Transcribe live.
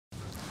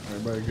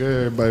Everybody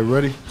good? Everybody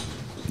ready?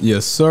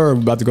 Yes, sir. We're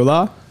about to go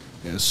live?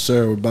 Yes,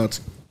 sir. We're about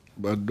to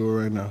do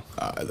it right now.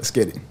 All right, let's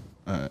get it.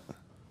 All right.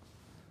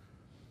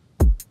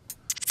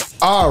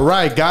 All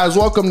right, guys.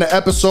 Welcome to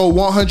episode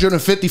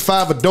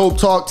 155 of Dope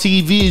Talk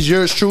TV. It's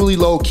yours truly,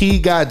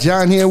 Lowkey. Got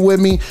John here with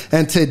me.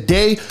 And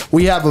today,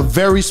 we have a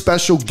very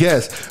special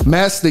guest.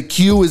 Masta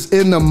Q is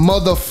in the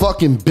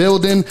motherfucking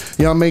building.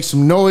 Y'all make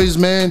some noise,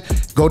 man.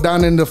 Go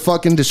down in the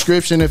fucking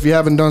description if you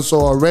haven't done so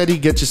already.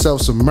 Get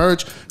yourself some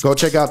merch. Go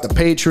check out the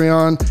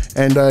Patreon.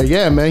 And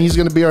yeah, man, he's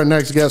going to be our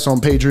next guest on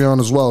Patreon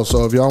as well.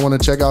 So if y'all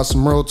want to check out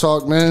some real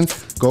talk, man,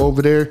 go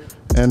over there.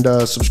 And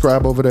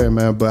subscribe over there,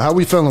 man. But how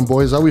we feeling,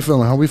 boys? How we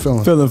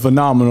feeling? Feeling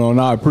phenomenal,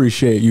 and I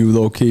appreciate you,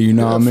 Lowkey, you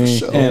know what I mean?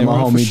 Sure, and my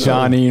homie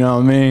Johnny, you know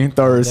what I mean?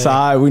 Third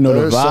side, we know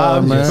the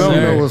vibe, man.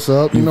 You know what's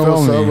up. You know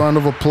what's up. Round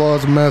of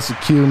applause, Masta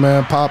Q,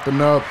 man.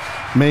 Popping up,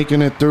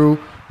 making it through,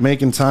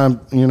 making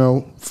time, you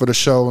know, for the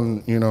show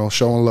and, you know,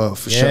 showing love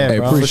for sure. Hey,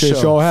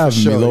 appreciate y'all having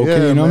me, Lowkey,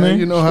 yeah, you know what I mean?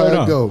 You know how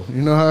it go.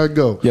 You know how it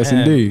go. Yes,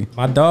 man, indeed.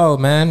 My dog,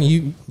 man.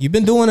 You've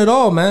been doing it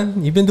all,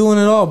 man. You've been doing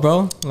it all,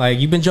 bro. Like,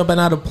 you've been jumping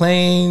out of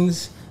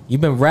planes. You've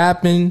been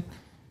rapping.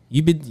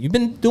 You've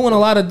been doing a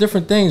lot of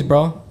different things,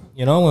 bro.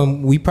 You know,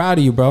 and we proud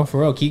of you, bro.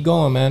 For real, keep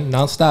going, man.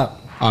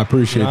 Non-stop. I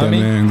appreciate that,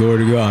 man.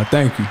 Glory to God.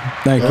 Thank you,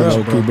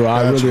 Lowkey, bro.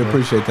 I really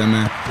appreciate that,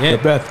 man.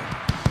 Yeah.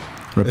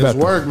 It's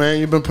work, man.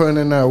 You've been putting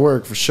in that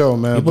work for sure,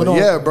 man. But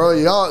yeah, bro,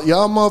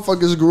 y'all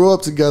motherfuckers grew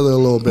up together a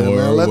little bit,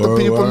 man. Let the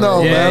people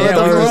know, man.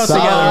 Let we grew up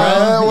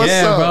together, bro. What's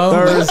up,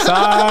 bro? Third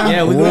side.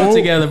 Yeah, we grew up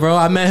together, bro.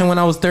 I met him when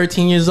I was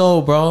 13 years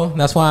old, bro.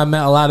 That's why I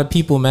met a lot of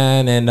people,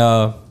 man.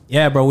 And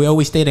yeah, bro, we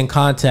always stayed in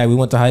contact. We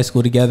went to high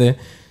school together.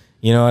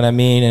 You know what I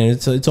mean? And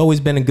it's always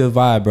been a good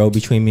vibe, bro,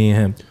 between me and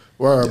him.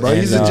 Word, bro.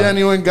 He's a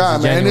genuine guy,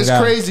 man. And it's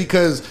crazy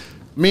because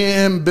me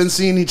and him been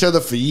seeing each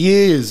other for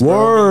years.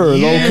 Word,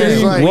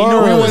 years. Like, we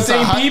were the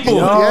same people.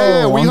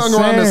 Yeah, we hung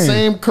around the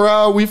same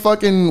crowd. We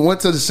fucking went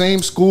to the same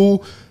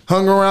school,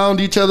 hung around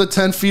each other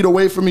 10 feet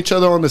away from each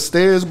other on the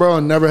stairs, bro,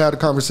 and never had a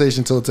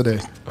conversation till today.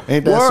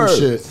 Ain't that some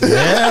shit?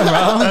 Yeah,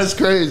 bro. That's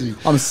crazy.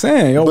 I'm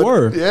saying,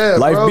 word. Yeah,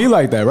 life bro. Be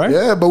like that, right?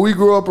 Yeah, but we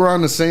grew up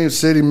around the same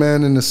city,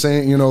 man, in the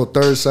same, you know,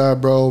 third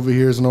side, bro. Over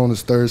here is known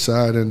as third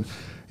side. And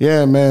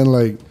yeah, man,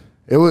 like,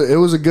 it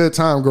was a good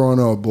time growing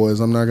up,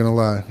 boys. I'm not gonna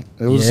lie.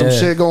 It was some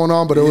shit going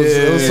on, but it was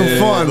some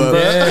fun, bro.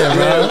 Yeah,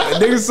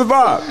 man. Niggas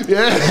survived.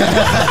 Yeah,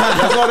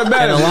 that's all that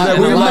matters.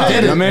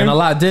 And a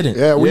lot didn't.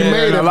 Yeah, we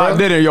made it. A lot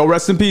didn't. Yo,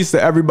 rest in peace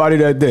to everybody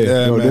that did.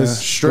 Yeah, yo, man. This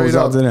Straight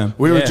up up to them.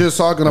 We were just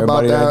talking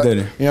about that. Did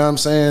it. You know what I'm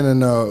saying?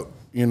 And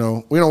you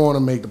know, we don't want to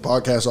make the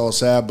podcast all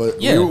sad,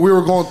 but yeah. we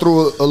were going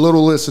through a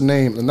little list of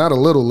names, and not a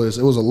little list.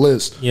 It was a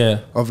list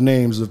of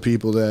names of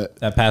people that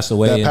passed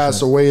away.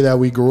 That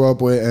we grew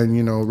up with, and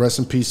you know, rest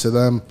in peace to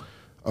them.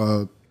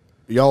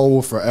 Y'all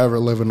will forever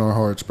live in our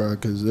hearts, bro,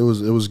 because it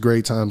was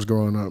great times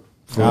growing up.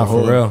 For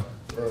real.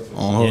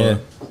 Yeah.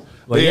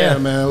 But yeah,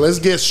 man, let's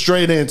get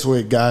straight into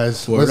it,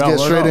 guys. Let's get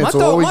straight into it.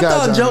 What we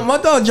got, my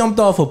dog jumped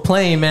off a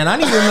plane, man. I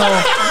didn't even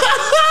know.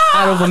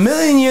 Out of a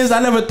million years,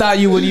 I never thought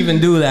you would even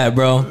do that,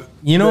 bro.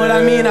 You know what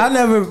I mean? I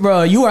never,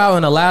 bro. You were out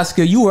in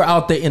Alaska. You were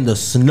out there in the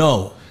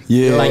snow.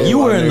 Yeah, like you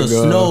were in the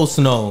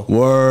snow.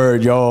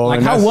 Word, yo.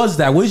 Like, how was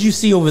that? What did you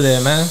see over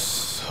there, man?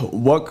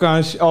 What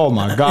kind of oh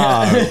my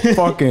God.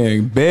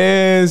 Fucking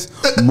bears,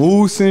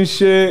 moose and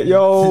shit.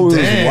 Yo,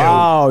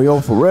 wow, yo,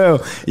 for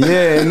real.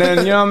 Yeah, and then,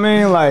 you know what I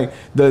mean? Like,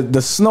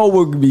 the snow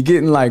would be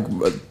getting like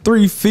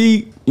 3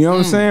 feet. You know what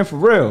I'm saying? For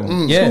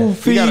real. Yeah. 2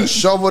 feet. You gotta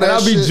shovel that and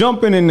I'll be shit.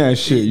 jumping in that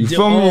shit. You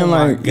feel me? And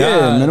like,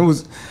 yeah,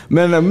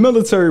 man, the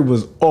military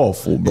was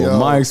awful, bro. Yo.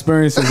 My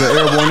experience as an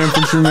airborne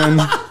infantryman.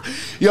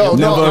 Yo,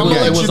 no, I'm gonna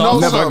let you know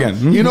never something.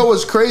 Again. You know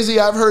what's crazy?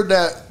 I've heard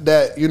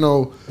that, you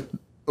know,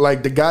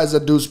 like the guys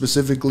that do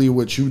specifically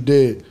what you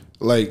did,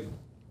 like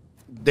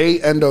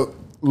they end up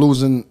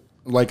losing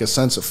like a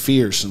sense of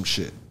fear or some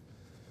shit.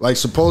 Like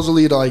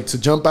supposedly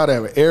to jump out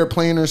of an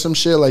airplane or some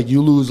shit, like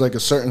you lose like a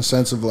certain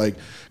sense of like,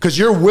 cause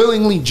you're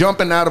willingly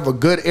jumping out of a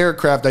good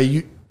aircraft that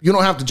you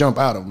don't have to jump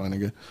out of, my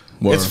nigga.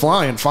 Word. It's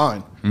flying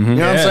fine. You know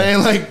what I'm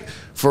saying? Like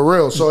for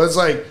real. So it's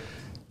like,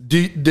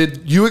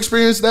 did you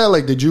experience that?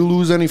 Like, did you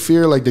lose any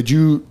fear? Like,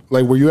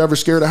 were you ever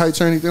scared of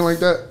heights or anything like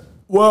that?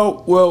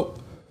 Well,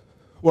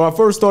 when I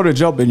first started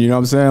jumping, you know what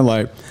I'm saying?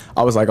 Like,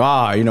 I was like,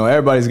 you know,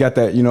 everybody's got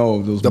that, you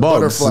know, those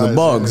bugs. The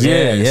bugs,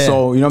 yeah.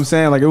 So, you know what I'm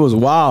saying? Like, it was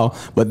wild.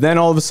 But then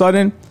all of a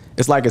sudden,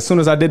 it's like as soon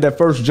as I did that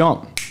first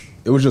jump,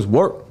 it was just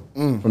work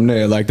from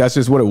there. Like, that's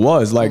just what it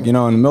was. Like, you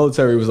know, in the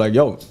military, it was like,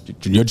 yo,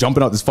 you're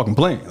jumping out this fucking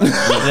plane.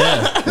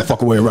 Like,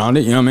 fuck away around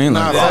it, you know what I mean?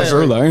 Like, like,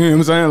 you know what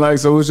I'm saying? Like,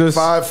 so it was just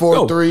 5,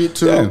 4, 3,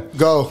 2,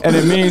 go. And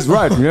it means,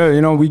 right, yeah, you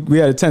know, we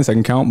had a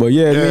 10-second count, but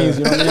yeah, it means,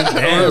 you know what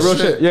I mean? Real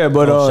shit. Yeah,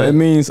 but it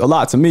means a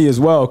lot to me as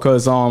well,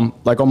 because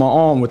like on my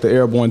arm with the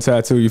airborne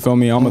tattoo, you feel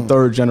me? I'm a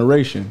 3rd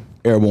generation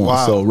airborne.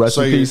 Wow. So rest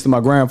in peace to my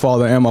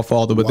grandfather and my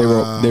father, but they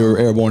were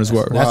airborne as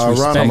well. That's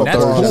respect.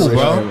 That's cool,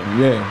 bro.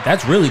 Yeah,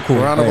 that's really cool.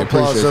 Round of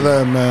applause to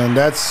them, man.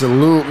 That's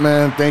salute,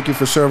 man. Thank you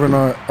for serving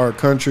our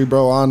country,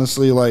 bro.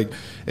 Honestly, like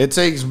it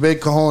takes big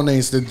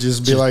cojones to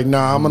just be like,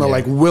 nah, I'm gonna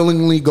like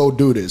willingly go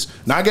do this.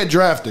 Not get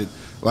drafted,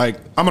 like,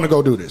 I'm gonna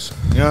go do this.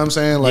 You know what I'm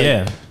saying? Like,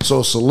 Yeah.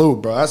 So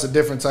salute, bro. That's a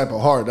different type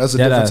of heart. That's a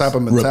different type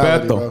of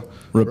mentality, bro.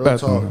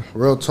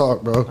 Real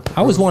talk, bro.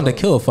 I always wanted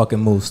to kill fucking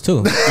moose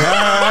too.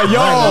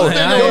 Yo,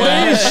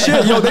 they ain't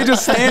shit. Yo, they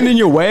just stand in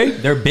your way.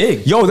 They're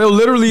big. Yo, they'll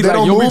literally like,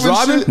 don't you'll be move and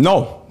driving. shit?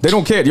 No, they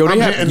don't care. Yo, they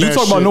have. You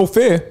talk about no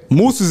fear.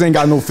 Mooses ain't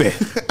got no fear.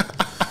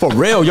 For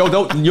real,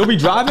 yo, you'll be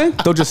driving.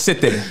 They'll just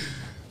sit there.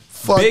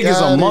 Fuck Big as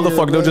a outta motherfucker.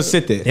 here, They'll just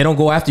sit there. They don't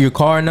go after your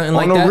car or nothing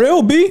like On that. the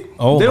real, B.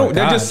 Oh they my don't. They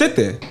God. just sit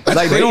there. That's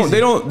Like crazy.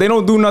 they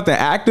don't do nothing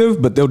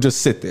active, but they'll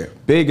just sit there.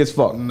 Big as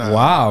fuck.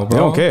 Wow, bro. They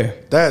don't care.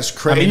 That's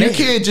crazy. I mean, you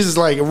can't just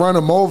like run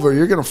them over.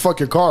 You're gonna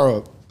fuck your car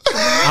up.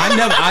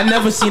 I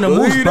never seen a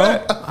moose,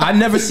 bro. I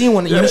never seen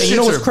one. You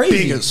know what's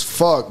crazy? Big as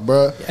fuck,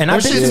 bro. And them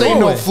I've been shits to ain't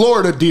no Norway.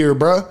 Florida deer,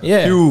 bro.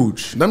 Yeah.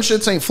 Huge. Them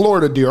shits ain't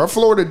Florida deer. Our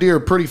Florida deer are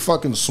pretty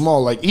fucking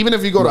small. Like, even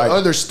if you go to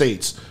other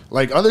states,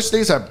 like, other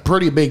states have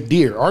pretty big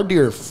deer. Our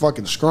deer are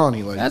fucking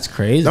scrawny. Like, That's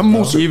crazy, Them bro.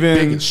 moose are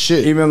big as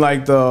shit. Even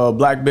like the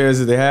black bears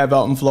that they have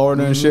out in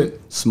Florida and shit,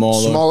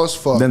 smaller. Small as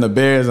fuck. Than the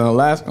bears in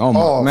Alaska. Oh,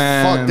 Oh,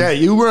 man. fuck that.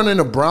 You run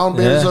into brown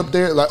bears Yeah. up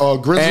there, like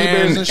grizzly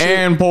bears and shit.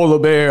 And polar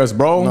bears,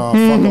 bro. Nah,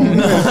 fuck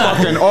off.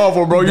 Fucking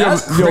awful, bro.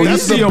 That's You crazy.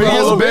 That's the see a biggest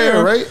polar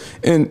bear, right?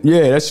 And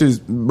yeah, that's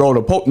just, bro.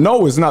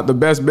 No, it's not the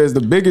best bear. It's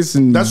the biggest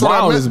and That's what I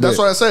wildest meant. That's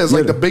bear. what I said. It's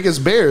like the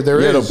biggest bear there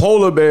is. Yeah, the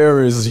polar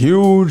bear is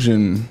huge,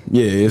 and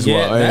it's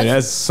Yeah, wild. that's-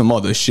 That's some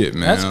other shit,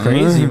 man. That's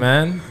crazy,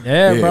 man.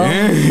 Yeah, bro.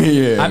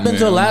 Yeah, I've been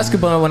to man. Alaska,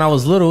 but when I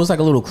was little, it was like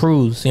a little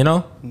cruise, you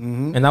know,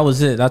 and that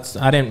was it.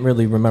 I didn't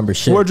really remember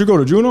shit. Where'd you go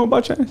to Juneau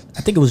by chance?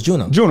 I think it was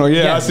Juneau. Juneau,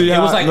 yeah, I see It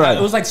how- was like right.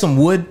 it was like some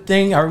wood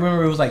thing. I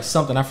remember it was like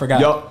something I forgot.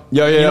 Yeah,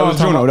 You know that what was I'm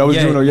talking Juneau. about? That was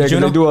Yeah, Juneau. Yeah, 'cause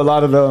Juneau? they do a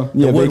lot of the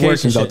The woodwork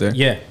vacations and out there. shit.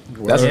 Yeah,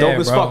 That's Yeah, dope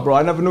as fuck, bro.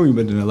 I never knew you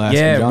been in Alaska.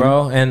 Yeah, John.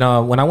 bro.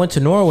 And when I went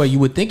to Norway, you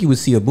would think you would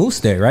see a moose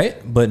there, right?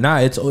 But nah,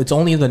 it's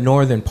only the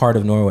northern part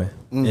of Norway.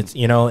 It's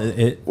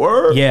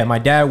Word? Yeah, my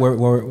dad, where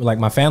like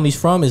my family's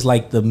from, is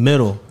like the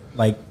middle,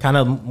 like kind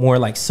of more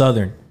like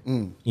southern.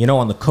 You know,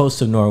 on the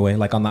coast of Norway,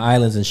 like on the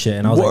islands and shit.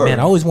 And I was Word. like, man,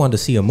 I always wanted to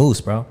see a moose,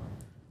 bro.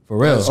 For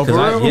real. Yes. Oh, 'Cause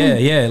for real?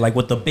 yeah, like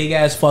with the big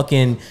ass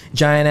fucking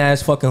giant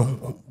ass fucking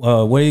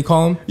what do you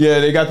call them? Yeah,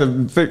 they got the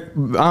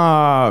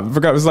I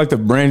forgot. It's like the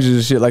branches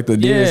and shit, like the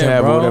deers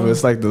have or whatever.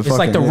 It's like the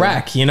like the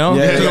rack, you know?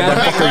 Yeah, You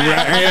gotta- fucking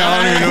rack. Yeah,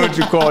 I don't even know what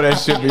you call that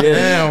shit. But yeah,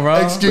 Damn, bro.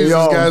 Excuses,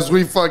 Yo. guys.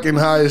 We fucking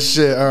high as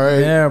shit. All right.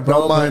 Yeah, bro,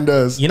 Don't mind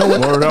us. You know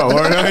what? Word up,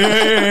 word up.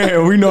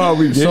 Yeah. We know how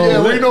we get.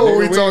 Yeah, we know what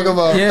we talk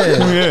about.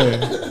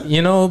 Yeah.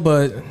 You know,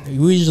 but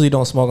we usually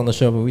don't smoke on the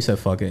show, but we said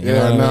fuck it. You know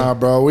Yeah, what I mean? nah,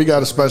 bro. We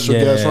got a special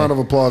Yeah. guest. Round of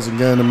applause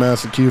again to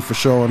Masta Q for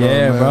showing up,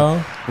 Yeah, man.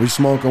 bro. We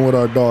smoking with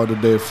our dog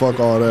today. Fuck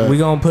all that. We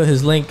gonna put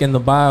his link in the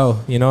bio.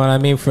 You know what I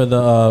mean for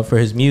the for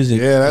his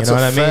music. Yeah, that's you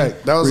know a what I mean?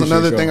 fact. That was Appreciate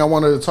another y'all. thing I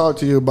wanted to talk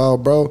to you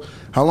about, bro.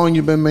 How long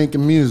you been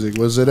making music?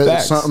 Was it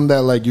Facts. something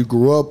that like you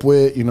grew up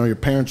with? You know, your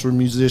parents were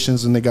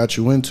musicians and they got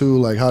you into.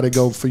 Like, how'd it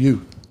go for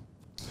you?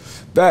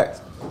 Back.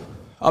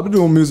 I've been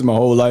doing music my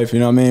whole life, you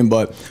know what I mean?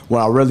 But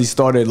when I really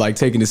started like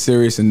taking it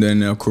serious and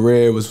then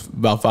career was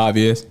about 5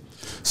 years.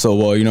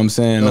 So, you know what I'm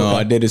saying? Okay.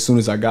 I did it as soon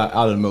as I got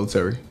out of the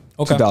military.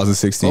 Okay.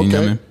 2016, you know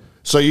what I mean?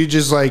 So you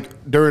just like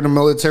during the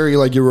military,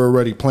 like you were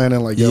already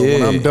planning, like, yo,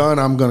 when Yeah. I'm done,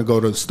 I'm gonna go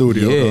to the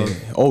studio. Yeah. dog.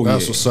 Oh,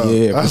 that's yeah. what's up.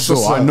 Yeah, That's for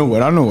what's sure. up. I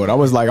knew it. I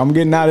was like, I'm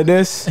getting out of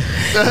this.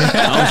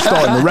 I'm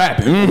starting to rap.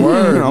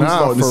 Word, I'm nah,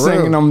 starting to for sing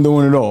real. and I'm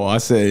doing it all. I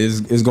said,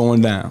 it's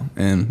going down.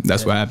 And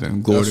that's what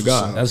happened. Glory That's to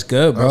what's God. up. That's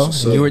good, bro. That's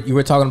what's And up. you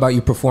were talking about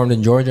you performed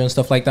in Georgia and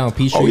stuff like that on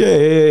Peachtree. Oh,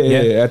 yeah.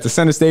 Yeah. At the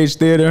Center Stage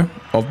Theater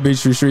off Beach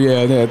Street.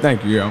 Yeah.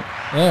 Thank you, yo.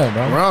 Yeah,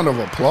 bro. Round of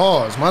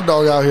applause. My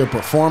dog out here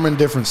performing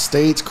different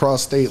states,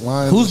 cross state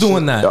lines. Who's and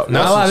doing shit. that? Yo, Not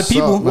That's a lot of what's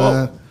people. up,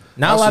 man. Not That's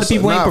a lot of what's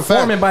people up. ain't Nah,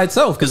 performing fact. by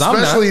itself because I'm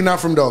not. Especially not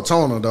from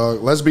Deltona,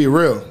 dog. Let's be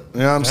real. You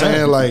know what I'm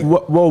saying? Like,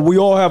 Well, we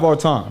all have our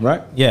time,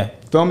 right? Yeah.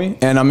 Feel me?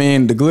 And I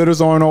mean, the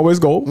glitters aren't always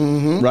gold,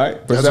 right?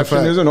 That's a Perception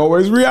fact. isn't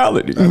always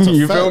reality. That's a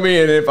You fact. feel me?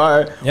 And if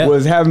I Yeah.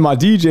 was having my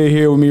DJ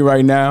here with me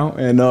right now,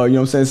 and you know what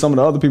I'm saying, some of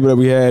the other people that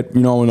we had,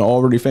 you know, on the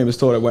already famous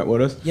tour that went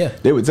with us, Yeah.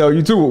 they would tell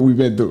you too what we've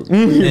been through. You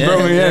Yeah, feel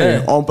me?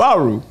 yeah. On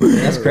Paru.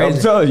 That's crazy.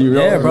 I'm telling you,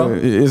 Yeah, yo, bro.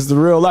 It's the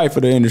real life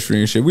of the industry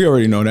and shit. We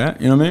already know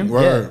that. You know what I mean?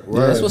 word, Yeah,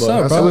 word. that's what's But up,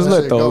 that's bro. It how was that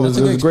lit shit though. go. It was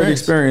a a good great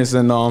experience,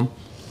 and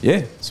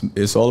yeah,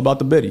 it's all about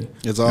the biddy.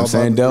 It's You know all what I'm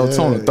saying about the-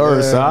 Deltona, yeah,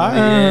 third yeah. side.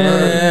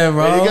 Yeah,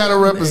 bro. Yeah, you gotta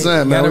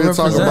represent, You man. gotta We were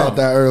talking represent. about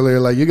that earlier.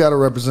 Like, you gotta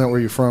represent where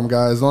you're from,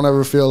 guys. Don't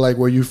ever feel like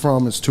where you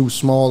from is too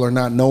small or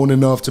not known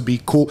enough to be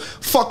cool.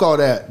 Fuck all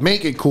that.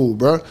 Make it cool,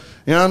 bro.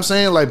 You know what I'm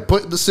saying? Like,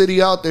 put the city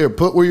out there.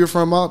 Put where you're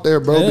from out there,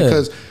 bro. Yeah.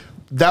 Because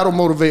that'll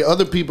motivate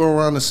other people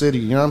around the city.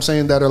 You know what I'm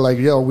saying? That are like,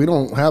 yo, we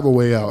don't have a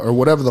way out or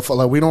whatever the fuck.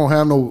 Like, we don't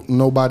have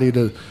nobody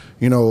to,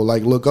 you know,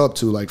 like look up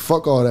to. Like,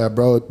 fuck all that,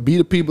 bro. Be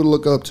the people to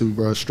look up to,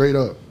 bro. Straight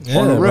up. Yeah,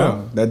 On the bro.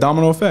 real, that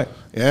domino effect.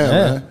 Yeah, Yeah.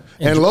 man.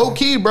 And low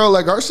key, bro,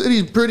 like our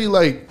city's pretty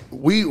like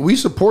we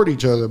support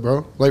each other,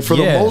 bro. Like for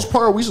the Yeah. most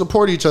part, we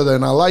support each other,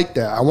 and I like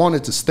that. I want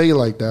it to stay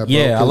like that, bro.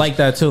 Yeah, I 'cause like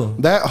that too.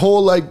 that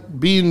whole like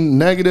being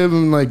negative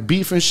and like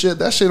beef and shit.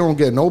 That shit don't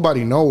get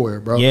nobody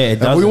nowhere, bro. Yeah, it If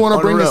we doesn't. want to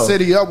On bring the the real.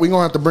 city up, we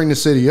gonna have to bring the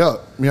city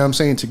up. You know what I'm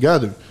saying?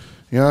 Together.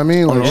 You know what I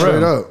mean? Like the straight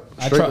real. up.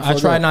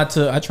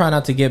 I try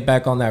not to get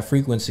back on that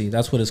frequency.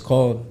 That's what it's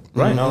called.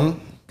 Right. You know?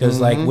 Because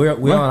like we're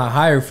on a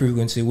higher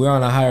frequency, we're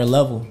on a higher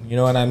level. You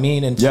know what I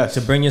mean? And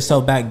to bring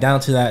yourself back down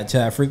to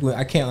that frequency,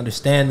 I can't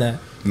understand that.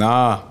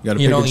 Nah, you gotta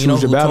pick and choose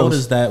who your battles. told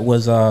us that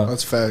was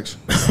that's facts.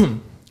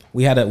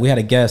 we had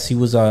a guest. He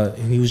was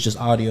just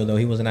audio though.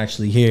 He wasn't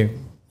actually here.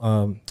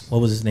 What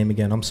was his name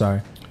again? I'm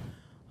sorry.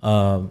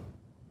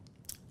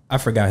 I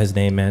forgot his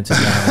name, man. To be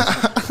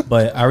honest.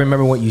 But I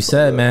remember what you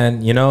said,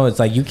 man. You know, it's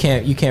like you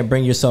can't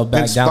bring yourself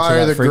back down to that.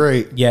 Inspire the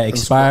great. Yeah,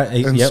 inspire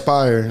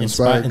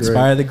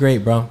the great,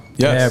 bro.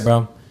 Yes. Yeah,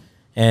 bro.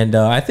 And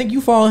I think you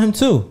follow him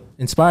too.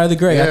 Inspire the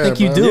great. Yeah, I think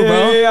you bro. do,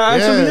 bro.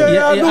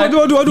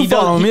 I do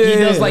follow him. He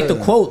does like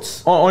the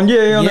quotes on the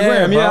gram. bro.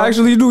 Yeah, I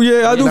actually do.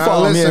 Yeah, I do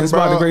follow him. listen, Yeah,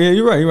 Inspire bro. the great. Yeah,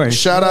 you're right.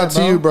 Shout out to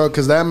bro. you, bro,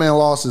 because that man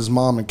lost his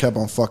mom and kept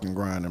on fucking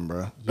grinding,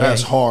 bro.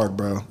 That's hard,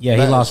 bro. Yeah, he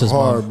That lost is his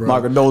hard, mom. bro.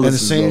 My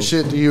condolences, And the same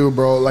bro. shit to you,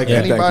 bro. Like Yeah.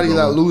 anybody Thank you,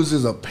 that bro.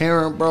 loses a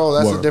parent, bro,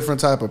 that's Word. a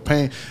different type of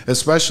pain,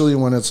 especially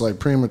when it's like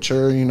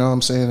premature. You know what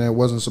I'm saying? It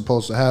wasn't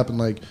supposed to happen.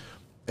 Like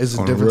it's a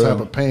On the different real.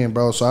 type of pain,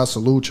 bro. So I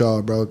salute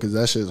y'all, bro, because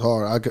that shit's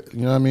hard.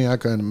 You know what I mean? I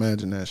couldn't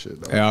imagine that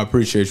shit, though. Yeah, I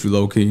appreciate you,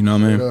 Lowkey. You know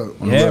what I mean? Straight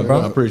up. On the Yeah, real.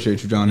 bro. I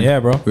appreciate you, Johnny. Yeah,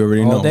 bro. We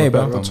already All know. day,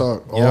 bro. Real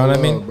talk. You know what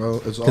I mean? Bro.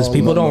 Because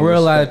people don't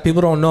realize,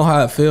 people don't know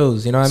how it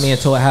feels. You know what I mean?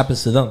 Until it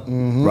happens to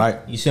them. Right.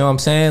 You see what I'm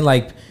saying?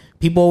 Like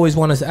people always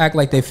want to act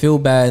like they feel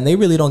bad, and they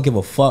really don't give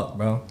a fuck,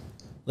 bro.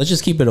 Let's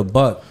just keep it a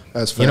buck.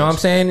 That's you know what I'm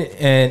facts. saying?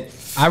 And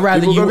I'd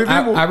rather People gonna be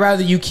people. I'd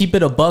rather you keep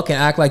it a buck and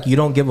act like you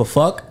don't give a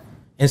fuck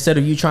instead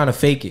of you trying to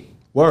fake it.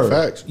 Word.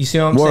 Facts. You see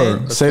what I'm saying?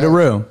 Word. Say the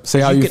real. Say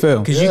how you feel.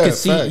 Because Yeah, you could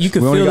see, facts. you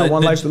could We feel only got the-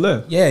 one the- life to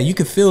live. Yeah, you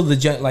could feel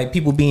like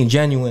people being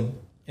genuine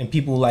and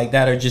people like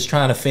that are just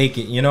trying to fake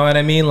it. You know what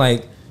I mean?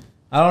 Like,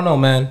 I don't know,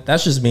 man.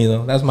 That's just me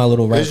though. That's my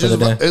little rant It's for the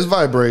just day. it's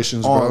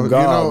vibrations, Oh, bro.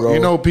 God, bro. You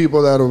know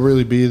people that'll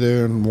really be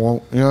there and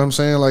won't. You know what I'm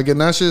saying? Like,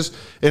 and that's just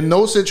in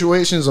those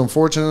situations.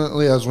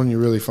 Unfortunately, that's when you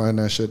really find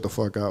that shit the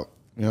fuck out.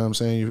 You know what I'm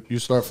saying? You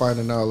start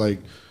finding out like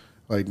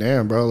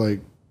damn, bro. Like,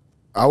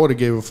 I would have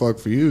gave a fuck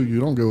for you. You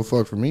don't give a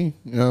fuck for me.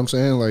 You know what I'm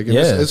saying? Like, and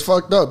it's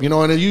fucked up. You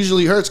know, and it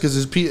usually hurts because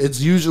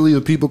it's usually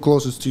the people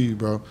closest to you,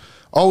 bro.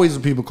 Always the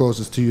people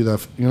closest to you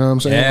that you know what I'm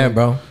saying? Yeah, Like,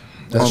 bro.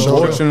 That's true.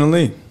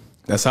 Unfortunately,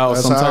 that's how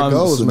That's how it sometimes.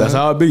 goes, man. That's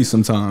how it be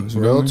sometimes. you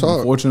know Real what I mean? talk.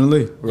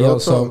 Unfortunately. Real Yo,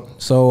 talk.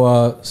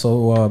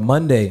 so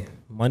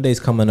Monday's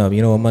coming up.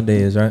 You know what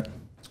Monday is, right?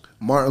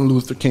 Martin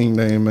Luther King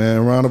Day,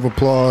 man. Round of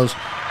applause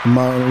for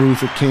Martin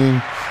Luther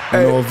King. You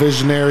know, a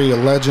visionary, a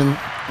legend.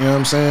 You know what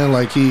I'm saying?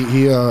 Like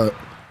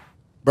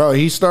bro,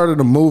 he started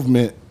a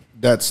movement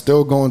that's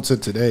still going to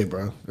today,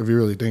 bro. If you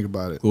really think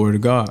about it, Glory to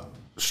God.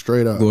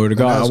 straight up. Glory to And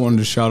God. I that's- wanted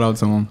to shout out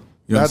to him.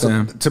 You know what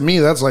I'm saying? to me,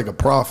 that's like a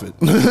prophet.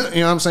 You know what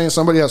I'm saying?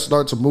 Somebody that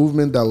starts a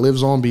movement that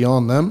lives on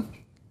beyond them.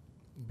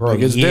 Bro, Like,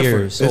 it's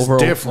different. It's over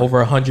different. over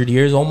 100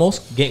 years,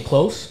 almost getting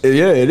close.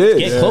 Yeah, it is.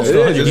 Getting close It to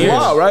is. 100 It's years.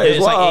 wild, right? It's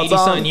like wild. 80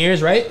 something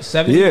years, right?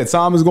 70. Yeah,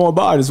 time is going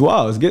by. It's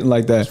wild. It's getting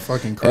like that. It's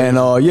fucking crazy. And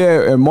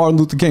and Martin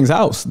Luther King's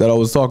house that I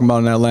was talking about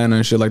in Atlanta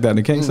and shit like that in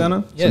the King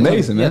Center. It's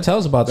amazing, man. Yeah, tell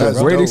us about that, That's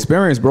bro. Great dope.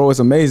 experience, bro. It's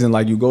amazing.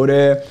 Like you go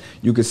there,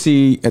 you can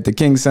see at the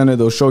King Center,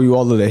 they'll show you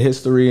all of the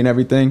history and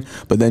everything.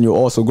 But then you'll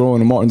also go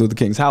into Martin Luther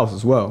King's house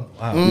as well.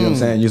 Wow. You know what I'm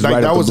saying? Just Like,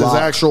 right that up the was his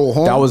block. actual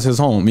home? That was his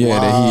home. Yeah.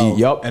 Wow.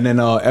 Yup. And then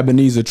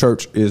Ebenezer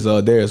Church is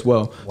there as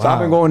well. So I've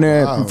been going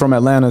there from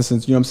Atlanta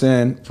since, you know what I'm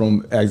saying,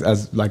 from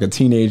as like a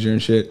teenager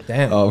and shit.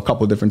 Damn. A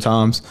couple different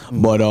times.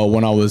 But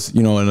when I was,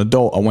 an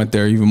adult, I went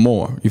there even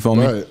more. You feel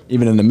me? Right.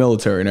 Even in the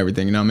military and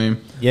everything. You know what I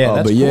mean? Yeah,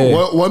 that's but cool. yeah.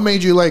 What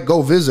made you like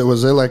go visit?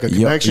 Was there like a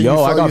connection? Yo, you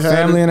I felt got you had?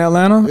 family in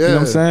Atlanta. You know what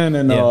I'm Yeah. saying?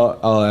 And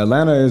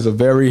Atlanta is a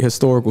very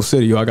historical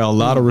city. Yo, I got a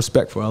lot of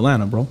respect for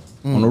Atlanta, bro.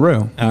 On the real. You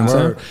know what I'm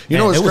saying? Word. You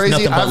know Man, what's it was crazy?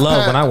 nothing but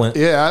love when I went.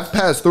 Yeah, I've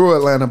passed through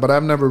Atlanta, but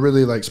I've never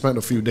really like spent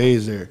a few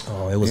days there.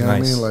 Oh, it was You know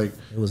nice. What I mean, like,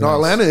 It was no, nice.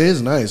 Atlanta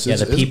is nice. Yeah,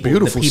 It's, the it's people- a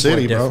beautiful the people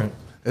city, are bro. different.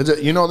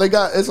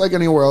 It's like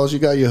anywhere else. You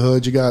got your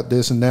hood, you got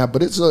this and that,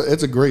 but it's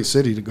a great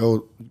city to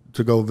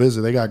go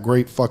visit. They got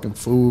great fucking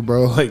food,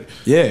 bro. Like,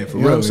 Yeah, for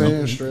you know real. what I'm you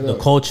know? saying? Straight The up.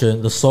 culture,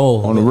 the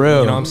soul. On the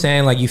real. You know what I'm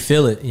saying? Like you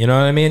feel it. You know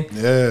what I mean?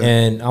 Yeah.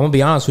 And I'm gonna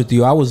be honest with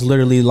you. I was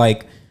literally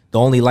like the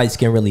only light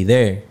skin really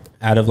there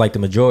out of like the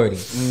majority.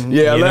 Yeah, You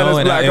know, Atlanta's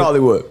and Black it-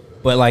 Hollywood.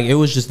 But like it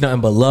was just nothing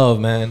but love,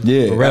 man.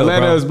 Yeah, For real,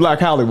 Atlanta bro. is Black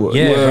Hollywood.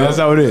 Yeah, bro. That's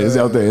how it is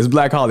out there. It's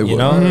Black Hollywood. You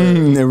know?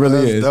 It really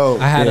That's is. dope.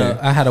 I had Yeah.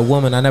 I had a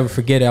woman. I never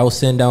forget it. I was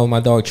sitting down with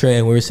my dog Trey,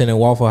 and we were sitting at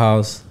Waffle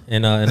House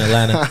in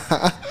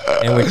Atlanta,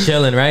 and we're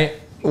chilling, right?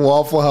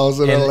 Waffle House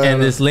in Atlanta.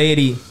 And this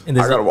lady, and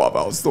this I got a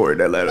Waffle House story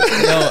in Atlanta.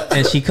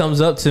 and she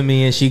comes up to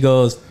me and she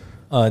goes,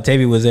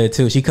 Tavy was there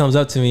too. She comes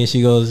up to me and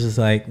she goes, just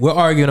like, we're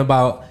arguing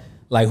about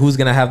like who's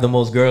gonna have the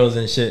most girls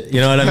and shit.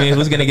 You know what I mean?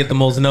 Who's gonna get the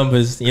most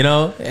numbers, you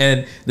know?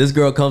 And this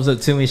girl comes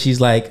up to me,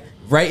 she's like,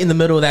 right in the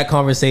middle of that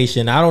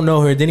conversation. I don't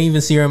know her, didn't even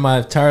see her in my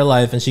entire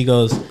life, and she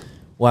goes,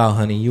 wow,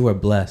 honey, you were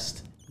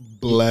blessed.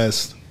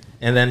 Blessed.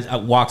 And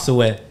then walks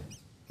away.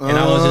 And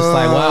I was just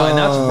like, wow. And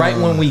that's right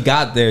when we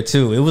got there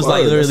too. It was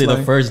like Word, literally that's the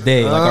like- first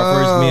day, like our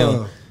first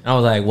meal. And I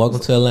was like, welcome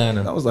to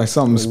Atlanta. That was like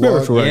something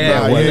spiritual right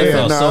Yeah, there. it was. It Yeah,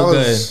 felt nah, so I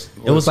good. was-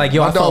 It was like,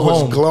 yo, my I felt dog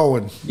was home.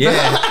 glowing. Yeah.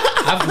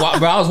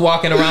 I was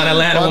walking around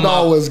Atlanta. My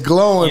dog was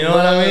glowing. You know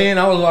what I mean?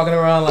 I was walking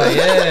around like,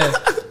 yeah,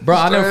 bro.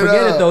 I'll never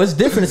forget it though. It's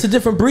different. It's a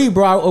different breed,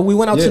 bro. We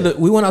went out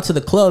to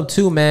the club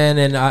too, man,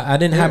 and I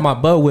didn't have my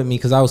bud with me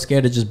because I was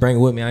scared to just bring it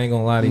with me. I ain't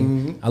gonna lie to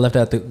you. I left it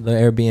at the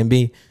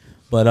Airbnb,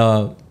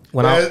 but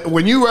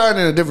when you ride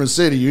in a different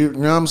city, you know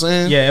what I'm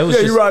saying? Yeah, it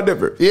was you ride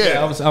different.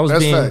 Yeah, I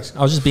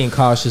was just being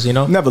cautious, you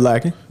know. Never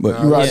lacking,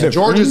 but you ride different.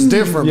 Georgia's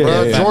different,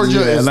 bro.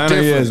 Georgia is Atlanta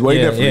different. is way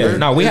different. Yeah.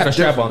 No, we had a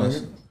strap on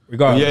us.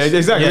 Regardless. Yeah,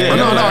 exactly. Yeah,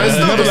 no, it's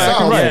never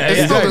lacking, right?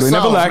 It's Exactly,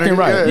 never lacking,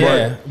 right?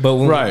 Yeah, but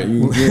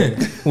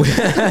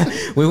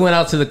we went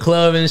out to the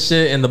club and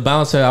shit, and the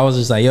bouncer, I was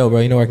just like, yo, bro,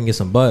 you know where I can get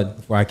some bud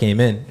before I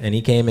came in, and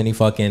he came in,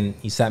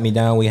 he sat me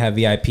down, we had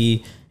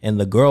VIP, and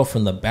the girl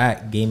from the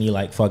back gave me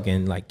like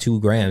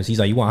 2 grams. He's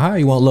like, you want high or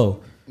you want low?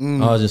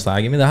 I was just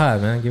like, give me the high,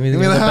 man. Give me the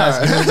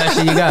best. Give me the best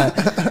shit you got.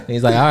 And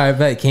he's like, all right,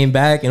 bet. Came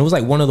back, and it was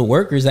like one of the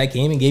workers that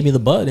came and gave me the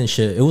bud and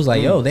shit. It was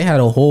like, yo, they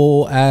had a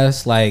whole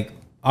ass like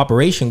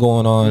operation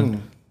going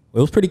on. It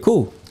was pretty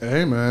cool.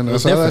 Hey man,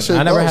 that's how that shit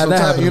I never goes. had that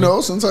happen. You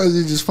know, sometimes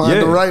you just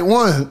find the right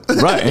one.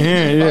 Right,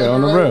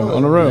 on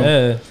the real.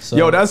 Yeah, so.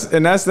 Yo,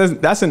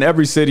 that's in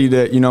every city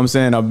that, you know what I'm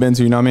saying, I've been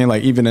to, you know what I mean?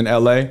 Like even in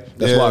LA.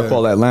 That's why I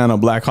call Atlanta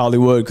Black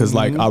Hollywood, because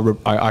like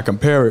I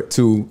compare it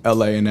to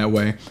LA in that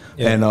way.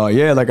 Yeah. And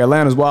like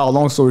Atlanta's wild.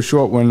 Long story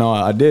short, when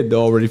I did the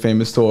Already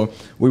Famous tour,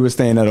 we were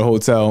staying at a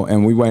hotel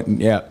and we went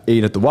and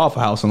ate at the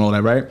Waffle House and all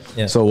that, right?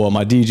 Yeah. So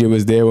my DJ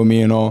was there with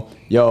me and all.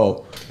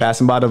 Yo,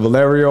 passing by the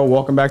Valerio,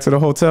 walking back to the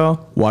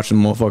hotel, watching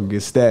the motherfucker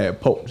get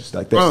stabbed, poked, just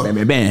like that, bam,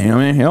 bam, bam. You know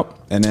what I mean? Yep.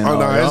 And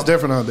then it's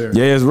different out there.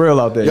 Yeah, it's real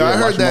out there. Yeah, I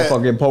heard that.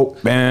 Motherfucker get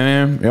poked,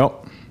 bam,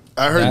 yep.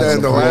 I heard that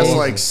in the last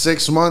like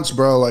 6 months,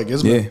 bro. Like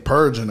it's been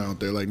purging out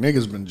there. Like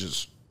niggas been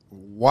just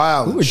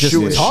wild. We were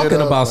just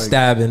talking about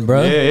stabbing,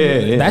 bro.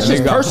 Yeah. That's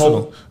just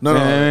personal. No,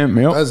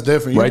 that's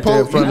different. Right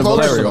there in front of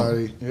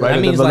Valerio. Right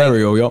at the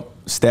Valerio, yep.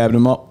 Stabbed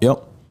him up,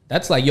 yep.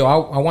 That's like, yo,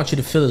 I want you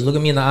to feel this. Look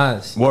at me in the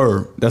eyes.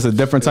 Word. That's a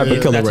different type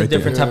of killer right there. That's a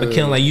different type of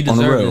killing. Like, you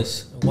deserve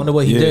this. I wonder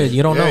what he did.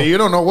 You don't know. You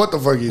don't know what the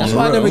fuck he did. That's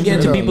why I never get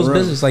into people's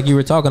business like you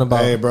were talking about.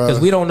 Hey, bro. Because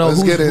we don't know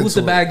who's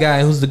the bad guy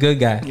and who's the good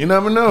guy. You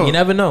never know. You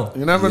never know.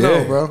 You never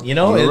know, bro. You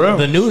know,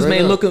 the news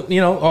may look at,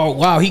 you know, oh,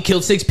 wow, he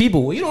killed 6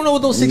 people. Well, you don't know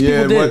what those 6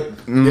 people did.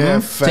 Yeah,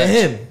 fact. To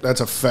him.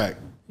 That's a fact.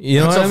 You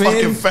know what I mean? That's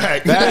a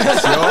fucking fact.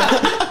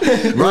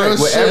 Right.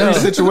 With every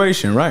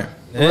situation, right.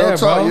 Real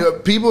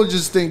talk, people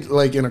just think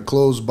like in a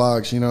closed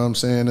box, you know what I'm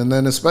saying? And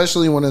then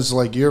especially when it's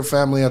like your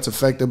family that's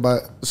affected by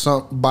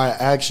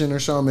action or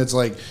something, it's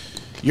like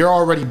you're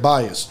already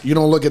biased. You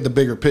don't look at the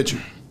bigger picture.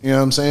 You know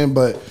what I'm saying?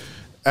 But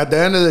at the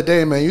end of the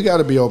day, man, you got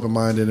to be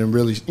open-minded and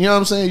really, you know what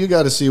I'm saying? You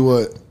got to see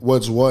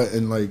what's what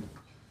and like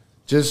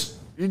you just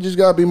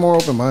got to be more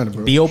open-minded,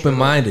 bro. Be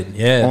open-minded.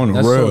 Yeah. On the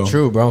that's real. So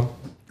true, bro.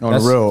 On the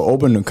real,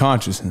 open to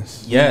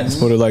consciousness. Yes. Let's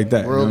put it like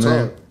that. Real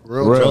talk.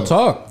 Real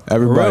talk.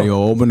 Everybody,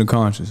 open to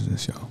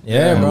consciousness, yo.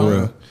 Yeah,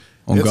 bro.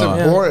 It's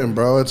important,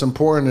 bro. It's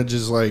important to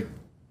just like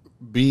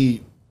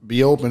be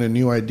open to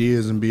new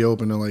ideas and be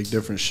open to like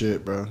different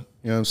shit, bro. You know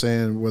what I'm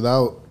saying?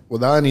 Without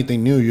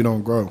anything new, you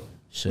don't grow.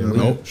 Shit, you know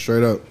what I mean?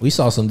 Straight up. We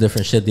saw some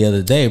different shit the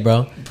other day,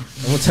 bro.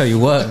 I'm gonna tell you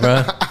what,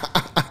 bro.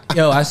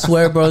 Yo, I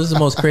swear, bro, this is the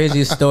most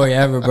craziest story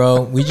ever,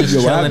 bro. We just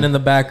chilling in the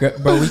back,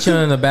 bro. We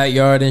chilling in the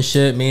backyard and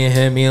shit. Me and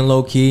him, me and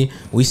Lowkey.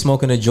 We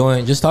smoking a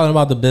joint, just talking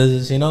about the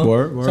business, you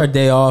know. It's our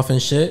day off and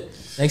shit.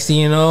 Next thing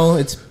you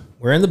know,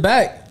 we're in the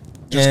back.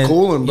 Just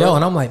cooling, bro. Yo,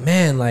 and I'm like,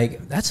 man,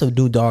 like that's a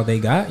new dog they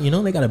got. You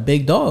know, they got a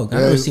big dog. I've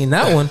never seen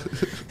that one.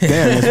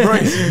 Damn, that's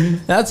crazy.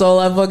 That's all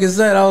I fucking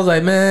said. I was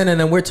like, man, and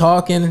then we're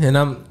talking,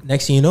 and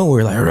next thing you know,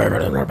 we're like, no,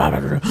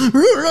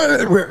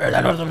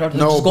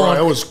 bro,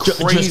 it was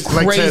crazy,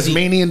 like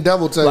Tasmanian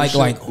devil type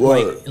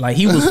shit. Like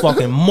he was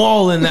fucking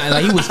mauling that,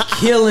 like he was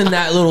killing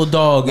that little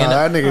dog. Nah, and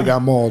that nigga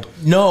got mauled.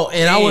 No,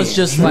 and I was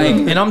just like,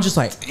 and I'm just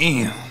like,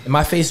 damn. And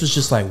my face was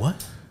just like,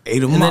 what?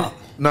 Ate him up.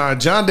 Nah,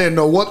 John didn't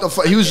know what the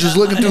fuck. He was just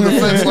looking through the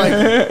fence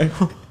like,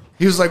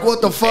 he was like,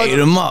 what the fuck? Ate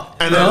him up.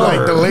 And then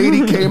like the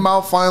lady came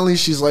out finally.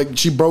 She's like,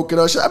 she broke it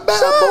up. She's like,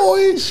 bad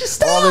boy. All this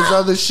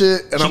other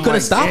shit. And she couldn't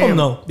stop him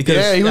though.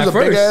 Because he was a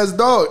big ass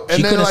dog. And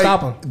she then couldn't like,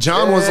 stop him.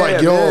 John was like,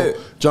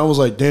 John was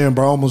like, damn,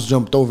 bro, I almost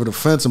jumped over the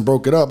fence and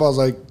broke it up. I was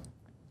like,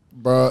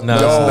 bro,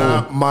 that's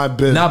not my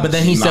business. Nah, but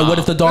then he said, what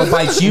if the dog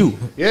bites you?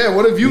 Yeah,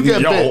 what if you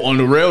get bit? On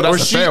the real,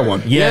 that's a fair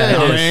one. Yeah,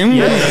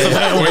 that's a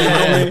fair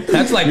one.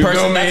 That's like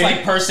person. That's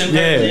like person.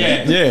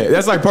 Yeah,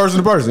 that's like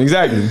person to person.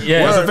 Exactly.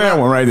 Yeah, that's a fair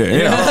one right there.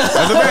 Yeah,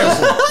 that's a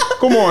fair one.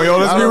 Come on, yo,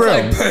 let's be real.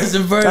 Like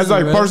person, that's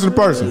like person to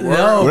person.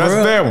 No, that's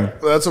a fair one.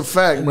 That's a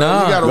fact, bro.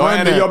 Nah. You gotta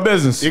run that. Your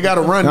business. You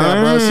gotta run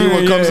that, bro. See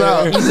what comes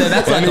out. He said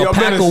that's like a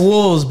pack of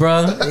wolves,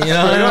 bro. You know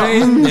what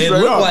I mean? It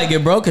looked like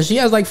it, bro, because she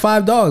has like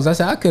 5 dogs. I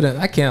said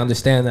I can't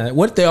understand that.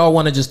 What if they all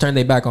want to just turn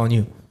their back on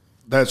you?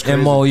 That's crazy.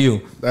 And maul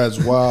you. That's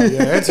wild.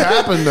 Yeah, it's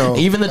happened though.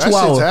 Even the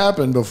Chihuahua. Chihuahua. It's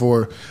happened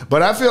before.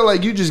 But I feel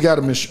like you just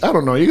gotta I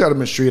don't know. You gotta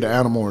mistreat an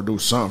animal or do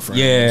something for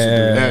animals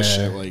to do that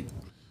shit. Like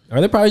Or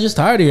they're probably just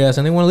tired of your ass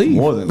and they want to leave.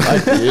 More than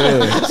likely,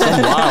 yeah.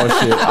 Some wild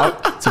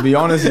shit. To be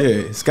honest, yeah,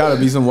 it's got to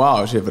be some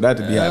wild shit for that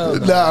to be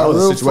happening. Nah,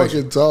 real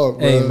fucking talk,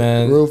 bro. Hey,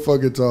 man. Real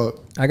fucking talk.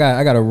 I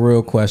got a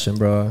real question,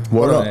 bro.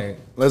 What up? Like,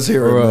 Let's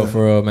hear it, man.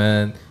 For real,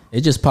 man.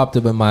 It just popped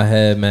up in my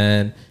head,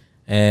 man.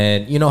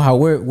 And you know how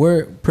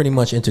we're pretty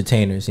much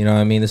entertainers. You know what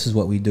I mean? This is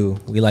what we do.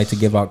 We like to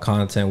give out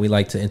content. We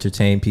like to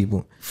entertain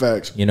people.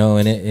 Facts. You know,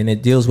 and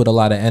it deals with a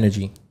lot of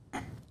energy.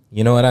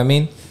 You know what I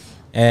mean?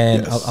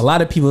 And yes. a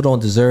lot of people don't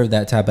deserve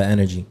that type of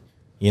energy.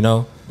 You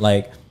know,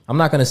 like I'm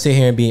not gonna sit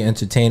here and be an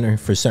entertainer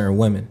for certain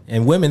women.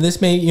 And women, this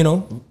may, you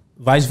know,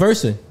 vice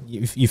versa.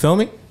 You feel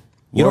me?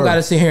 You don't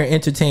gotta sit here and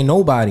entertain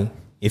nobody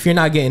if you're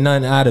not getting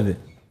nothing out of it.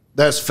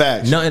 That's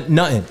facts.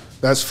 Nothing.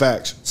 That's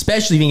facts.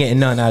 Especially if you're getting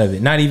nothing out of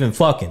it. Not even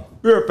fucking.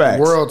 Pure facts.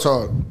 World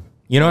talk.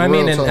 You know what I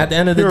mean? Real And talk. at the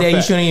end of the Pure day, you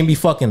facts. shouldn't even be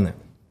fucking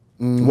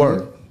them.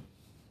 Word.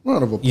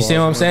 Round of applause. You see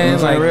what I'm saying?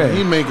 Man. Like, right.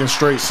 He making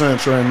straight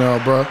sense right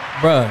now, bro.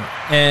 bruh.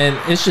 And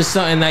it's just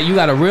something that you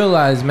got to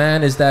realize,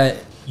 man, is that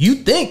you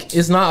think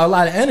it's not a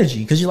lot of energy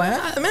because you're like,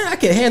 man, I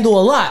can handle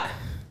a lot.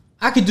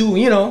 I could do,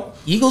 you know,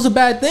 ego's a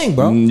bad thing,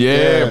 bro.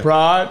 Yeah, Yeah.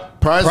 pride.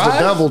 Pride's the Pride?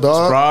 devil,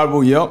 dog. Pride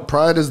will, yep.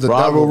 Pride is the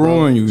Pride devil, will bro.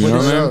 ruin you. You know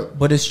what I mean?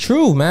 But it's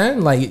true,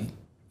 man. Like,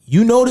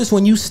 you notice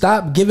when you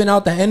stop giving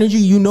out the energy,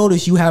 you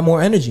notice you have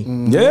more energy.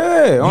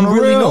 Yeah, on You the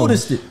really real.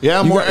 noticed it.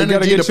 Yeah, You more gotta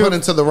energy get to your- put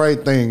into the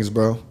right things,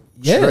 bro.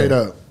 Yeah. Straight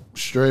up.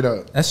 Straight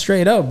up. That's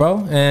straight up,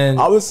 bro. And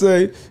I would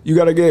say you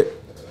got to get.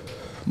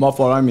 My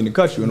fault. I didn't mean to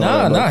cut you. And all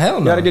Nah, that, but nah, hell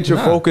You got to no. get your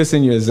Nah. focus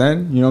and your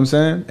zen. You know what I'm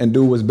saying? And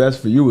do what's best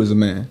for you as a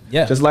man.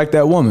 Yeah. Just like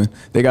that woman,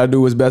 they got to do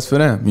what's best for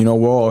them. You know,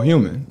 we're all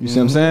human. You see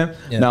what I'm saying?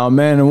 Yeah. Now, a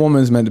man and a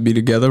woman is meant to be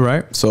together,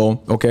 right?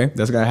 So, okay,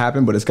 that's gonna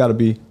happen, but it's got to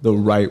be the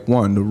right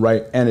one, the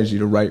right energy,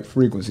 the right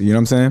frequency. You know what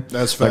I'm saying?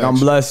 That's like I'm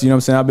facts. blessed. You know what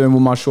I'm saying? I've been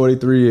with my shorty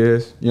 3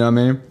 years. You know what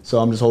I mean? So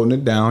I'm just holding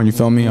it down. You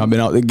feel me? I've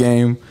been out the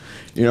game.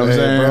 You know what I'm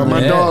Hey, saying? bro,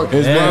 my Yeah. dog.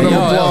 It's Yeah, round of yo,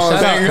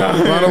 applause. shout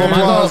out. Round of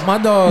applause. My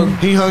dog.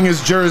 He hung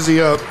his jersey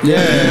up.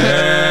 Yeah.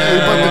 He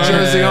put the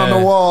jersey on the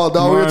wall,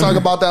 dog. We were talking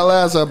about that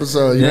last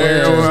episode. You Yeah. wear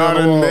your jersey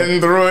on the wall. Been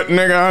through it,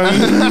 nigga.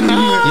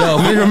 Yo,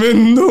 Nigga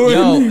been through it.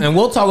 yo, and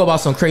we'll talk about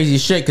some crazy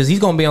shit because he's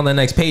gonna be on the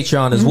next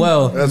Patreon as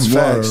well. That's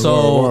Word, facts.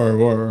 So-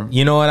 word.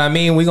 You know what I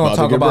mean? We're gonna About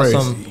to talk get about brazy.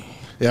 some.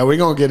 Yeah, we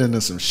gonna get into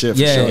some shit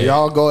for Yeah. sure.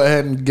 Y'all go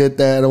ahead and get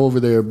that over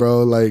there,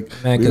 bro. Like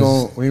Man, we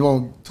 'cause-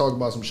 gonna talk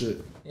about some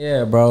shit.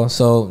 Yeah, bro.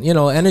 So, you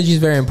know, energy is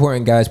very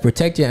important, guys.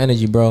 Protect your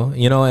energy, bro.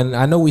 You know, and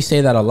I know we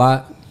say that a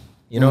lot.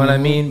 You know what I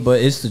mean?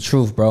 But it's the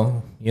truth,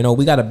 bro. You know,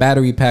 we got a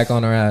battery pack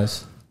on our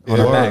ass, on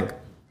our back.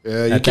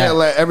 Yeah, you At can't that.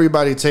 let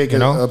everybody take You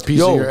know? a piece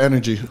Yo. of your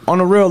energy. On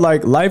the real,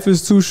 like life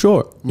is too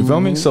short. You feel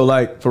me? So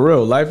like for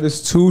real, life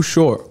is too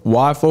short.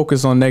 Why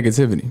focus on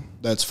negativity?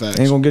 That's facts.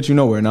 Ain't gonna get you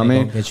nowhere. Know what I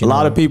mean, gonna get a you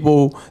lot of nowhere.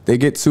 people they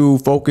get too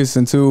focused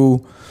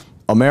into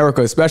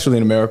America, especially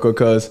in America,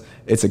 because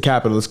it's a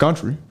capitalist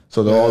country.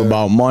 So they're all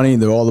about money.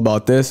 They're all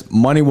about this.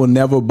 Money will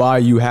never buy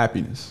you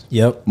happiness.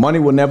 Yep. Money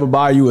will never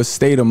buy you a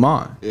state of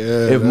mind. Yeah,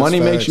 if that's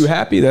money makes facts. you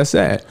happy, that's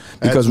sad.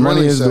 Because That's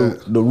money really is sad.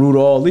 the root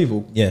of all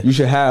evil. Yeah. You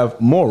should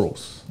have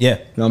morals. Yeah. You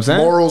know what I'm saying?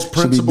 Morals, Should be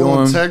principle,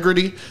 doing-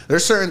 integrity.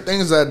 There's certain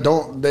things that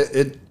don't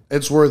that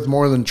it's worth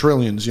more than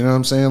trillions. You know what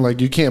I'm saying?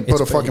 Like you can't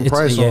put a fucking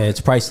price on. Yeah,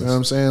 it's priceless. You know what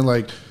I'm saying?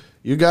 Like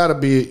you gotta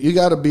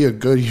be a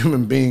good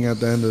human being at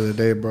the end of the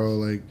day, bro.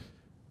 Like,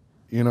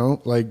 you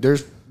know, like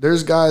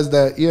there's guys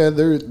that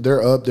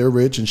they're up, they're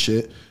rich and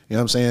shit. You know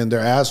what I'm saying? They're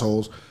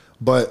assholes.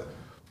 But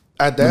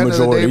at the end of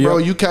the majority, day, bro,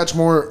 yeah. you catch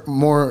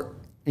more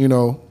you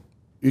know,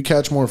 you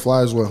catch more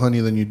flies with honey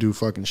than you do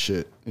fucking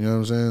shit. You know what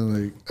I'm saying?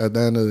 Like at the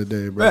end of the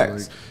day, bro,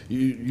 Facts. like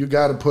you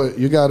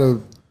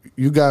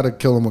gotta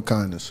kill them with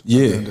kindness. At the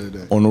Yeah, end of the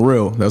day. on the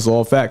real. That's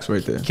all facts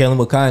right there. Kill him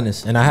with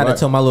kindness. And I had Right. to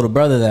tell my little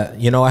brother that.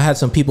 You know, I had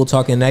some people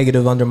talking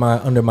negative under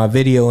my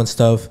video and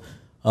stuff.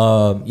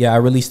 Yeah, I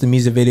released the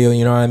music video,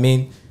 you know what I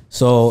mean?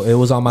 So it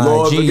was on my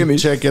Lord, IG. forgive me.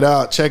 Check it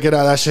out.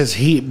 That shit's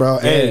heat, bro.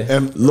 Hey,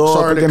 and Lord,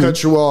 sorry to forgive me.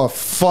 cut you off.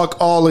 Fuck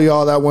all of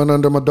y'all that went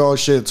under my dog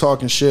shit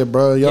talking shit,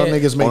 bro. Y'all Yeah.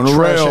 niggas make On the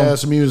trash real.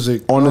 ass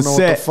music. On I don't the know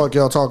set. what the fuck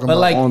y'all talking But about.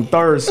 like- On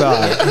third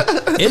side.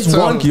 It's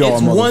Fuck y'all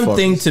one motherfuckers.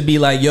 thing to be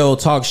like, yo,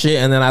 talk shit,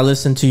 and then I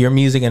listen to your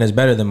music and it's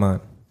better than mine.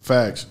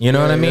 Facts. You know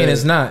Yeah, what I mean? yeah.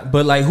 It's not.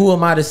 But like, who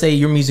am I to say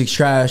your music's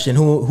trash, and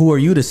who are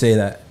you to say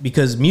that?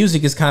 Because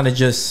music is kind of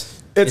just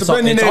It's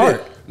opinionated.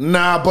 art.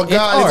 Nah, but art.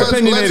 guys,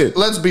 Opinionated.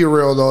 let's be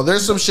real though.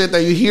 There's some shit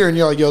that you hear and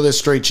you're like, yo, this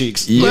straight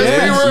cheeks. Let's be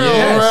Yes, real,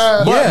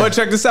 yes. right? But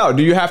check this out.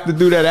 Do you have to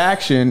do that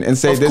action and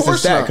say Of this course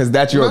is that? not. Because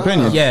that's your Nah.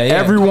 opinion. Yeah, yeah.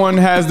 Everyone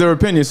has their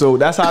opinion. So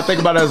that's how I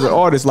think about it as an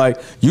artist. Like,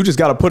 you just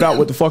got to put out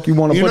what the fuck you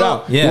want to You put know-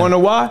 out. Yeah. You want to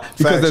know why?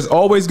 Because Facts. there's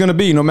always going to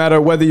be, no matter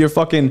whether you're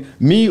fucking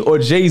me or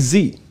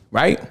Jay-Z,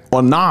 right?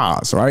 Or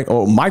Nas, right?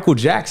 Or Michael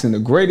Jackson, the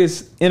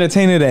greatest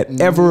entertainer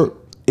that ever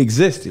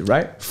existed,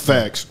 right?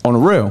 Facts. On the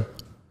real,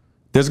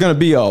 there's gonna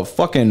be a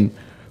fucking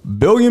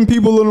billion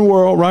people in the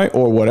world, right?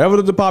 Or whatever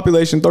the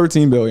population,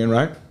 13 billion,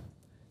 right?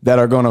 That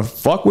are gonna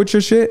fuck with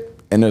your shit.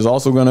 And there's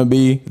also gonna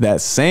be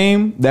that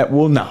same that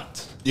will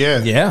not.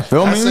 Yeah.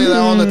 Feel I me? say that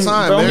all the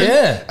time, man.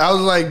 Yeah. I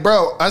was like,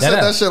 bro, I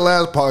said that shit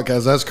last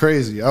podcast. That's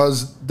crazy. I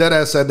was dead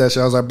ass said that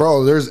shit. I was like,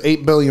 bro, there's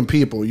 8 billion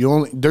people.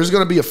 There's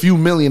gonna be a few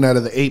million out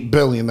of the 8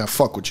 billion that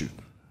fuck with you.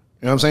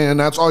 You know what I'm saying? And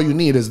that's all you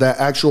need is that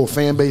actual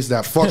fan base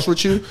that fucks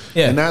with you.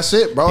 And that's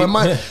it, bro.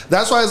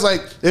 That's why it's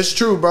like, it's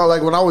true, bro.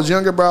 Like when I was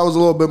younger, bro, I was a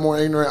little bit more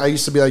ignorant. I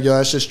used to be like, yo,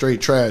 that's just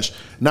straight trash.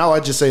 Now I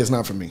just say it's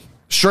not for me.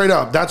 Straight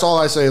up. That's all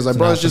I say is like,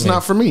 bro, it's just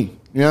not for me.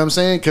 You know what I'm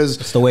saying? Because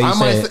it's the way you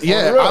say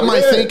it. I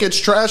might think it's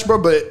trash, bro,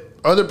 but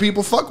other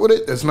people fuck with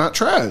it. It's not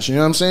trash. You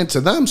know what I'm saying? To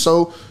them.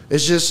 So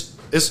it's just,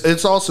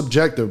 it's all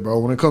subjective, bro,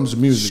 when it comes to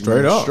music.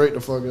 Straight up. Straight the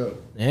fuck up.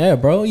 Yeah,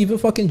 bro. Even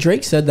fucking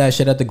Drake said that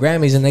shit at the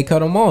Grammys and they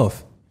cut him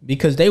off.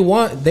 Because they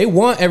want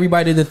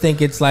everybody to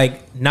think it's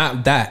like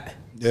not that.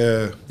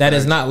 Yeah. That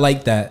is not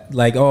like that.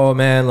 Like, oh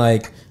man,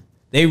 like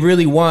they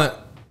really want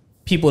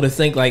people to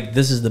think like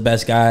this is the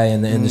best guy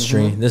in the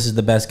industry. This is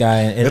the best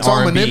guy in it's R&B.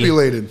 all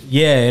manipulated.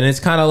 Yeah, and it's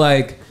kind of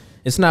like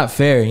it's not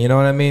fair. You know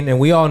what I mean? And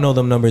we all know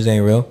them numbers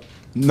ain't real.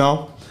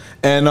 No.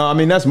 And I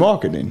mean, that's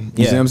marketing.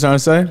 You see what I'm trying to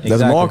say? That's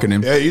Exactly.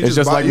 marketing. Yeah, it's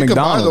just like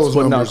McDonald's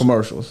putting out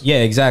commercials. Yeah,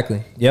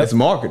 exactly. Yep. It's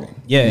marketing.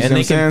 Yeah, and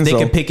they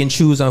can pick and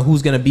choose on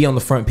who's going to be on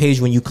the front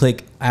page when you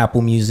click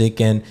Apple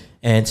Music and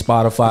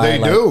Spotify. They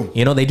do.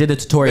 You know, they did it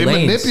to Tory Lanez.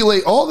 They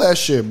manipulate all that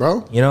shit,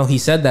 bro. You know, he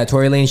said that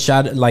Tory Lanez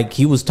shot, like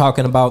he was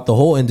talking about the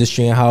whole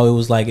industry and how it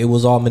was like it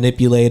was all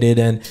manipulated,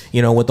 and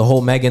you know, with the whole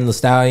Megan Thee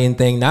Stallion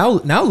thing. Now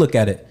look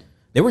at it.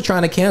 They were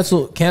trying to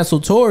cancel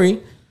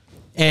Tory.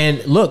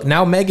 And look,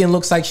 now Megan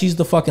looks like she's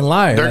the fucking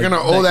liar. They're gonna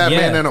owe that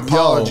man an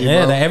apology, bro.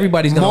 Yeah, that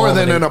everybody's gonna more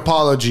than an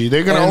apology.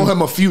 They're gonna owe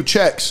him a few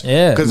checks.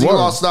 Yeah, because he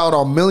lost out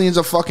on millions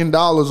of fucking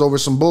dollars over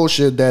some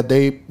bullshit that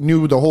they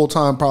knew the whole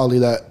time probably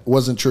that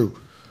wasn't true.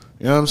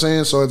 You know what I'm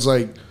saying? So it's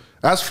like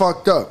that's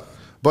fucked up.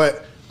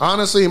 But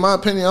honestly, in my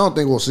opinion, I don't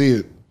think we'll see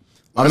it.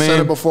 I said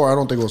it before. I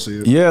don't think we'll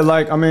see it. Yeah,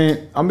 like I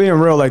mean, I'm being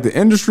real. Like the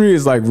industry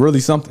is like really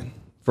something,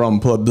 from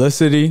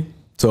publicity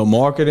to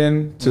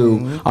marketing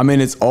to, I mean,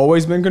 it's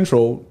always been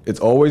controlled. It's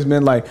always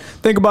been like,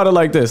 think about it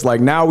like this. Like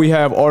now we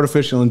have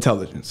artificial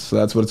intelligence. So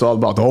that's what it's all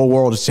about. The whole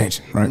world is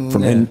changing, right?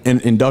 From in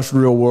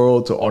industrial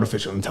world to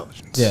artificial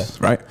intelligence. Yeah.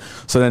 Right?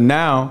 So then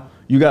now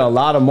you got a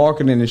lot of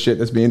marketing and shit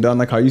that's being done,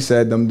 like how you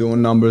said, them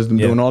doing numbers, them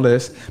doing all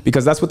this,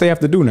 because that's what they have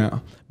to do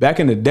now. Back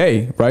in the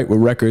day, right, with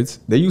records,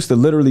 they used to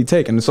literally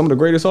take, and some of the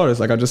greatest artists,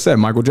 like I just said,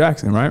 Michael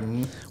Jackson, right?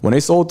 When they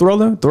sold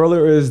Thriller,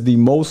 Thriller is the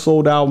most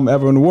sold album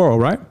ever in the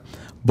world, right?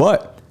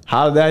 But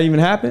how did that even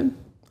happen?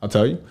 I'll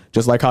tell you.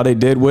 Just like how they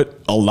did with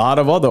a lot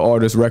of other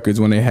artists' records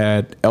when they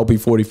had LP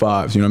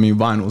 45s, you know what I mean,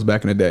 vinyls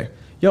back in the day.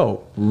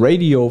 Yo,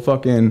 radio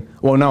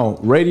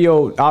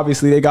radio,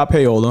 obviously they got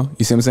payola,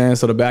 you see what I'm saying?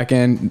 So the back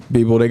end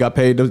people, they got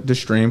paid to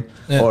stream,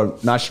 or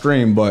not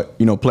stream, but,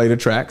 you know, play the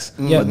tracks.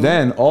 But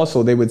then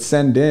also they would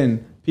send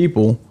in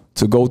people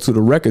to go to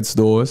the record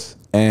stores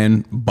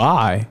and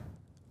buy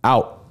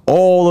out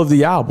all of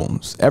the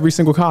albums, every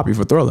single copy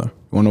for Thriller.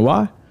 You wanna know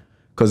why?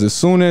 Because as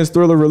soon as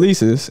Thriller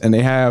releases and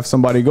they have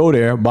somebody go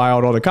there, buy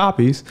out all the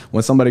copies,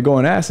 when somebody go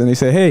and ask and they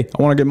say, hey,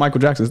 I want to get Michael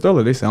Jackson's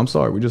Thriller, they say, I'm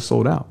sorry, we just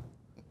sold out.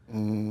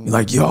 You're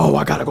like, yo,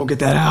 I got to go get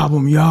that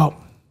album, yo.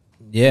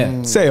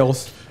 Yeah.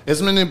 Sales. It's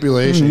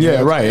manipulation.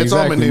 Yeah, right. It's exactly.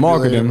 all manipulated,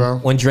 Marketing, bro.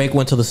 When Drake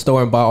went to the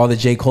store and bought all the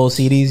J. Cole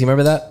CDs, you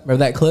remember that?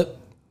 Remember that clip?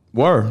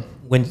 Word.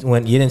 When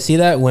you didn't see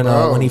that?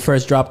 When he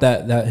first dropped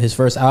that his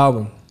first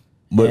album.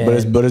 But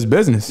it's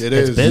business. It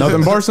is. business.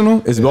 Nothing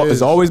personal.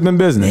 It's always been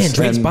business. Man,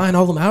 Drake's buying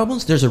all them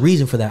albums? There's a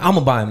reason for that. I'm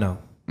going to buy them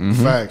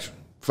now.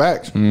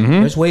 Facts.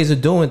 There's ways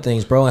of doing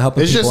things, bro, and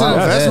helping It's people just an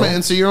out. investment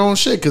into your own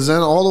shit, because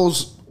then all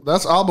those,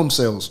 that's album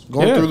sales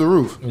going through the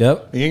roof.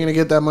 Yep. And you're going to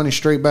get that money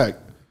straight back.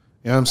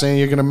 You know what I'm saying?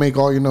 You're going to make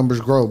all your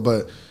numbers grow.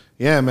 But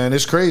yeah, man,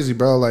 it's crazy,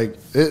 bro. Like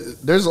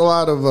there's a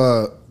lot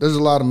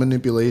of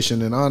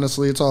manipulation, and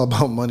honestly, it's all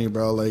about money,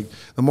 bro. Like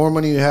the more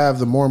money you have,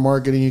 the more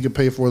marketing you can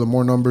pay for, the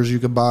more numbers you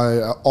could buy,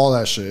 all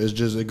that shit. It's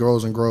just, it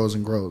grows and grows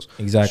and grows.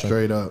 Exactly.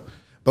 Straight up.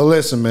 But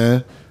listen,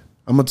 man,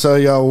 I'm going to tell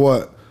y'all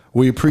what.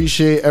 We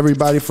appreciate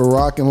everybody for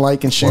rocking,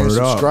 liking, sharing,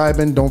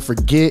 subscribing. Don't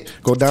forget,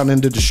 go down in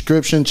the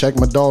description. Check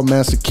my dog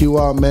Masta Q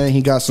out, man.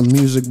 He got some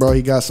music, bro.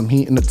 He got some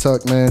heat in the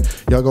tuck, man.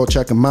 Y'all go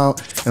check him out.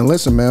 And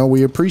listen, man,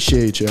 we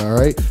appreciate you, all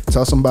right?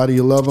 Tell somebody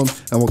you love them,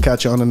 and we'll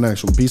catch you on the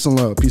next one. Peace and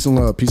love, peace and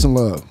love, peace and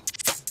love.